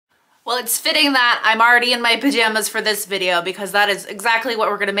Well, it's fitting that I'm already in my pajamas for this video because that is exactly what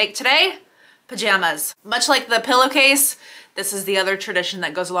we're gonna make today, pajamas. Much like the pillowcase, this is the other tradition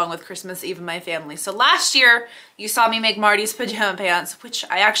that goes along with Christmas Eve in my family. So last year, you saw me make Marty's pajama pants, which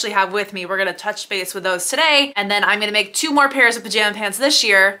I actually have with me. We're gonna touch base with those today. And then I'm gonna make 2 more pairs of pajama pants this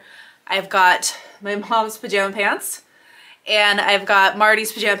year. I've got my mom's pajama pants and I've got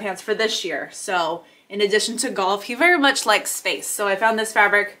Marty's pajama pants for this year. So in addition to golf, he very much likes space. So I found this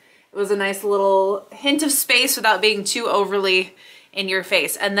fabric. It was a nice little hint of space without being too overly in your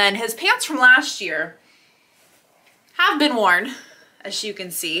face. And then his pants from last year have been worn, as you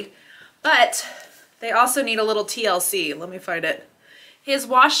can see, but they also need a little TLC. Let me find it. His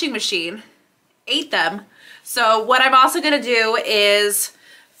washing machine ate them. So what I'm also gonna do is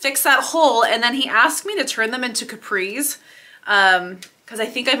fix that hole, and then he asked me to turn them into capris because I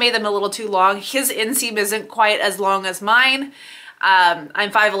think I made them a little too long. His inseam isn't quite as long as mine.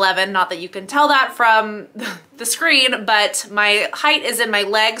 I'm 5'11", not that you can tell that from the screen, but my height is in my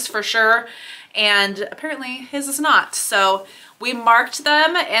legs for sure, and apparently his is not. So we marked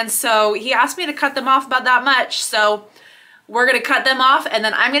them, and so he asked me to cut them off about that much. So we're gonna cut them off, and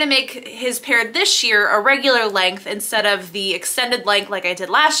then I'm gonna make his pair this year a regular length instead of the extended length like I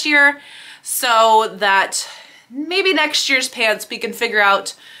did last year, so that maybe next year's pants we can figure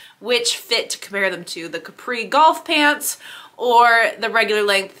out which fit to compare them to, the capri golf pants or the regular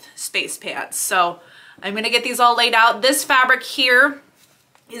length space pants. So I'm gonna get these all laid out. This fabric here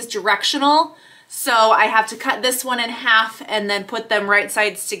is directional, so I have to cut this one in half and then put them right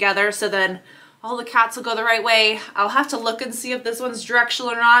sides together, so then all the cats will go the right way. I'll have to look and see if this one's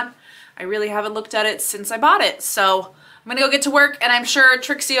directional or not. I really haven't looked at it since I bought it. So I'm gonna go get to work, and I'm sure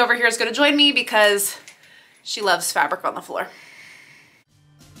Trixie over here is gonna join me because she loves fabric on the floor.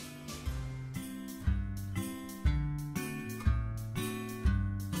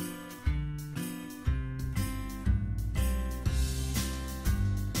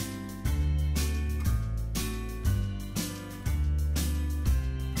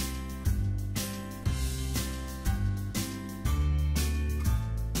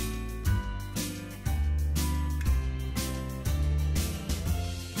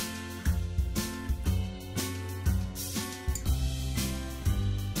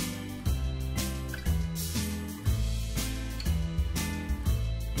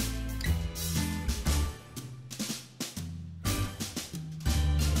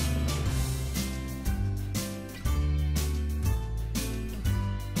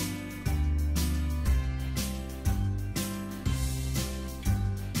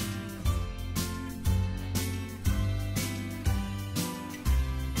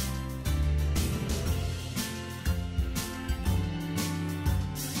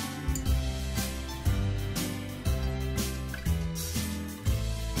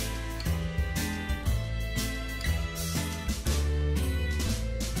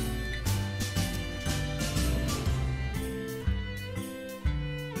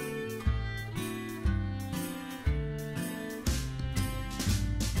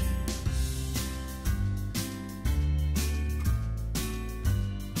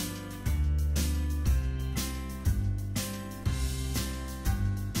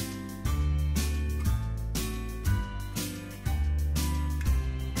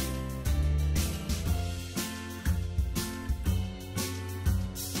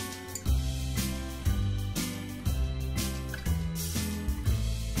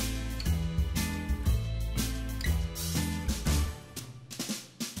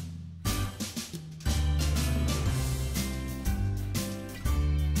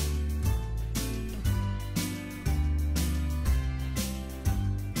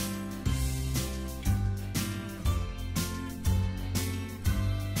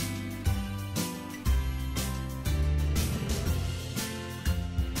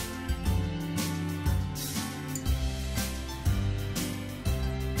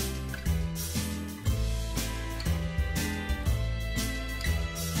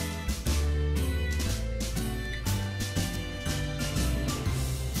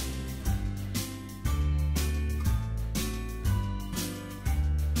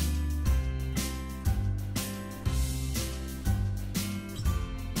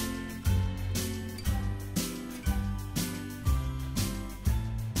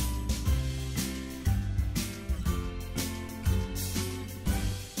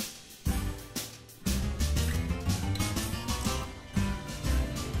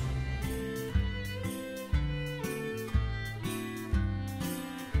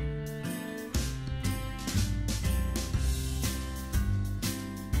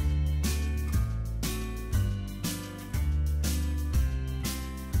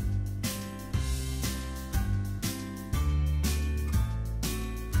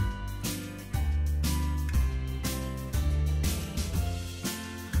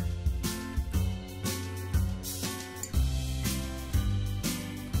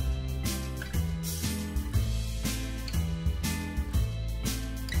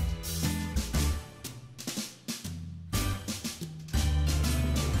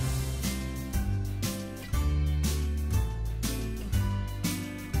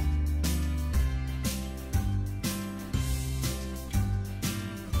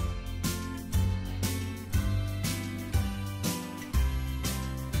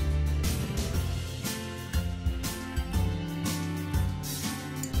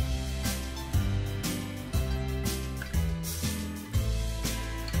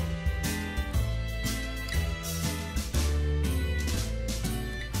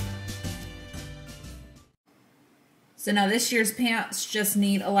 So now this year's pants just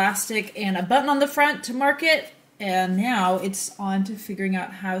need elastic and a button on the front to mark it. And now it's on to figuring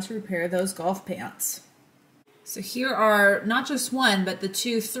out how to repair those golf pants. So here are not just one, but the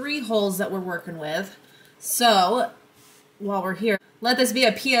 2-3 holes that we're working with. So while we're here, let this be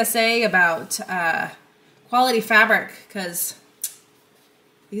a PSA about quality fabric, because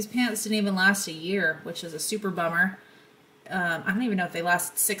these pants didn't even last a year, which is a super bummer. I don't even know if they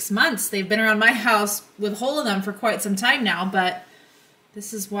last 6 months. They've been around my house with a hole in them for quite some time now, but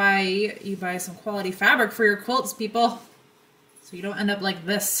this is why you buy some quality fabric for your quilts, people. So you don't end up like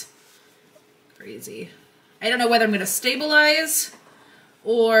this. Crazy. I don't know whether I'm going to stabilize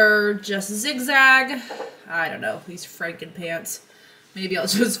or just zigzag. I don't know, these Franken pants. Maybe I'll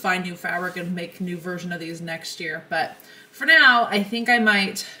just find new fabric and make a new version of these next year. But for now, I think I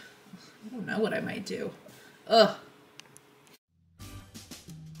might, I don't know what I might do. Ugh.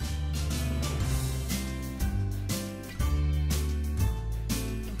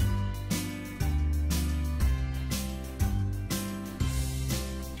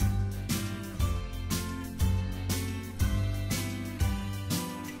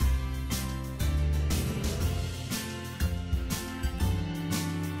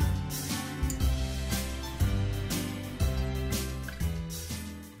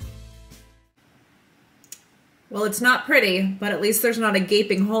 Well, it's not pretty, but at least there's not a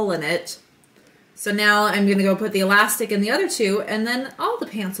gaping hole in it. So now I'm gonna go put the elastic in the other two, and then all the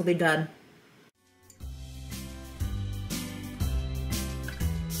pants will be done.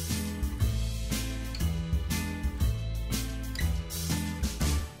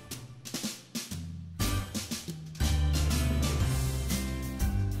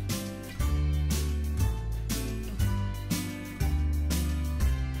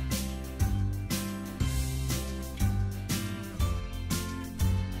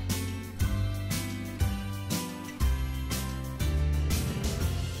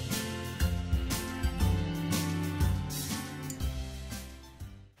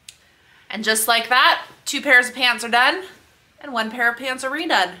 And just like that, 2 pairs of pants are done and 1 pair of pants are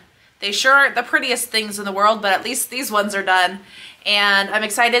redone. They sure aren't the prettiest things in the world, but at least these ones are done. And I'm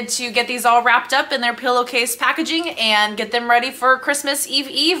excited to get these all wrapped up in their pillowcase packaging and get them ready for Christmas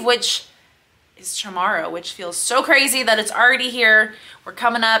Eve, which is tomorrow, which feels so crazy that it's already here. We're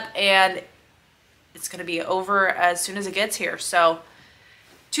coming up and it's gonna be over as soon as it gets here. So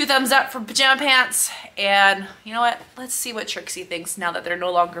 2 thumbs up for pajama pants, and you know what? Let's see what Trixie thinks now that they're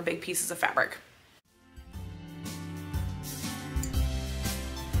no longer big pieces of fabric.